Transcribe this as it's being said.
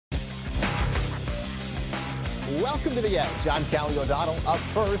Welcome to The Edge. I'm Callie O'Donnell. Up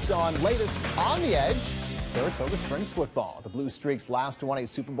first on latest on The Edge, Saratoga Springs football. The Blue Streaks last won a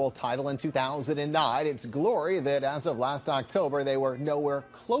Super Bowl title in 2009. It's glory that as of last October, they were nowhere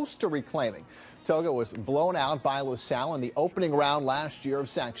close to reclaiming. Toga was blown out by LaSalle in the opening round last year of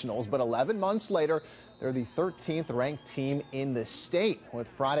sectionals, but 11 months later, they're the 13th ranked team in the state. With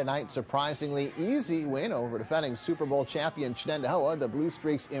Friday night's surprisingly easy win over defending Super Bowl champion Shenandoah, the Blue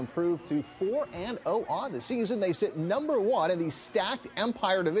Streaks improved to 4-0 on the season. They sit #1 in the stacked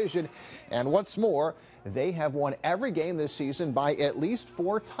Empire Division, and what's more, they have won every game this season by at least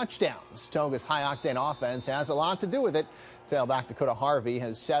 4 touchdowns. Toga's high-octane offense has a lot to do with it. Tailback Dakota Harvey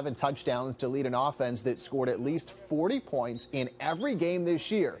has 7 touchdowns to lead an offense that scored at least 40 points in every game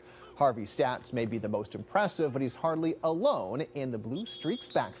this year. Harvey's stats may be the most impressive, but he's hardly alone in the Blue Streaks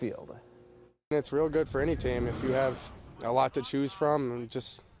backfield. It's real good for any team if you have a lot to choose from.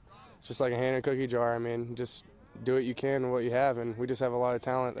 Just like a hand in a cookie jar. I mean, just do what you can with what you have, and we just have a lot of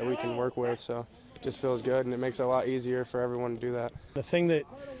talent that we can work with, so it just feels good, and it makes it a lot easier for everyone to do that. The thing that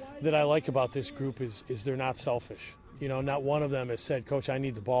I like about this group is they're not selfish. You know, not one of them has said, "Coach, I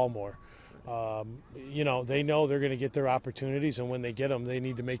need the ball more." You know, they know they're going to get their opportunities, and when they get them, they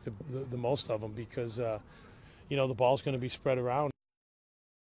need to make the most of them because, you know, the ball's going to be spread around.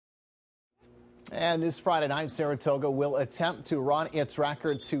 And this Friday night, Saratoga will attempt to run its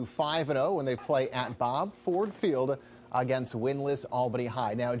record to 5-0 when they play at Bob Ford Field against winless Albany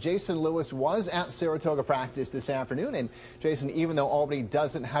High. Now, Jason Lewis was at Saratoga practice this afternoon, and Jason, even though Albany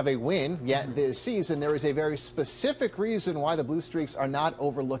doesn't have a win yet this season, there is a very specific reason why the Blue Streaks are not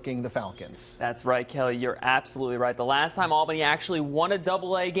overlooking the Falcons. That's right, Kelly. You're absolutely right. The last time Albany actually won a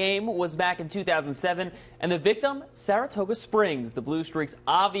AA game was back in 2007, and the victim, Saratoga Springs. The Blue Streaks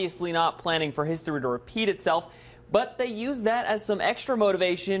obviously not planning for history to repeat itself, but they use that as some extra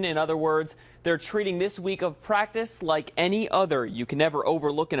motivation. In other words, they're treating this week of practice like any other. You can never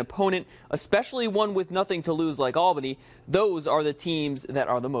overlook an opponent, especially one with nothing to lose like Albany. Those are the teams that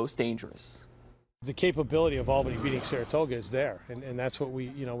are the most dangerous. The capability of Albany beating Saratoga is there, and that's what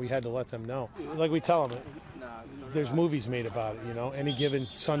we had to let them know. Like we tell them, there's movies made about it, you know, any given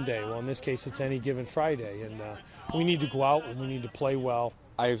Sunday. Well, in this case, it's any given Friday, and we need to go out and we need to play well.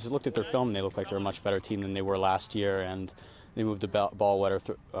 I've looked at their film, and they look like they're a much better team than they were last year, and they move the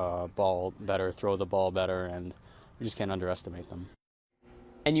ball better, throw the ball better, and we just can't underestimate them.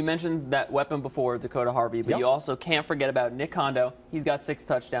 And you mentioned that weapon before, Dakota Harvey, but you also can't forget about Nick Kondo. He's got 6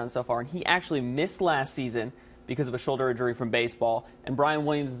 touchdowns so far, and he actually missed last season because of a shoulder injury from baseball. And Brian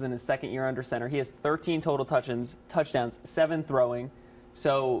Williams is in his 2nd year under center. He has 13 total touchdowns, 7 throwing.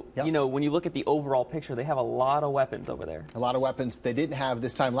 So, you know, when you look at the overall picture, they have a lot of weapons over there. A lot of weapons they didn't have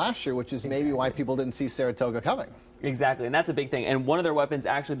this time last year, which is maybe why people didn't see Saratoga coming. Exactly, and that's a big thing. And one of their weapons,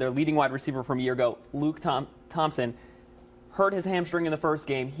 actually, their leading wide receiver from a year ago, Luke Thompson, hurt his hamstring in the first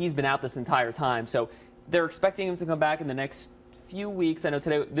game. He's been out this entire time. So they're expecting him to come back in the next few weeks. I know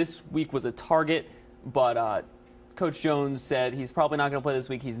this week was a target, but Coach Jones said he's probably not going to play this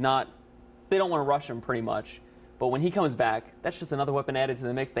week. They don't want to rush him pretty much. But when he comes back, that's just another weapon added to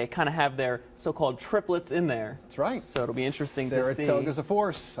the mix. They kind of have their so-called triplets in there. That's right. So it'll be interesting to see. Saratoga's a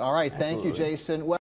force. All right, thank you, Jason.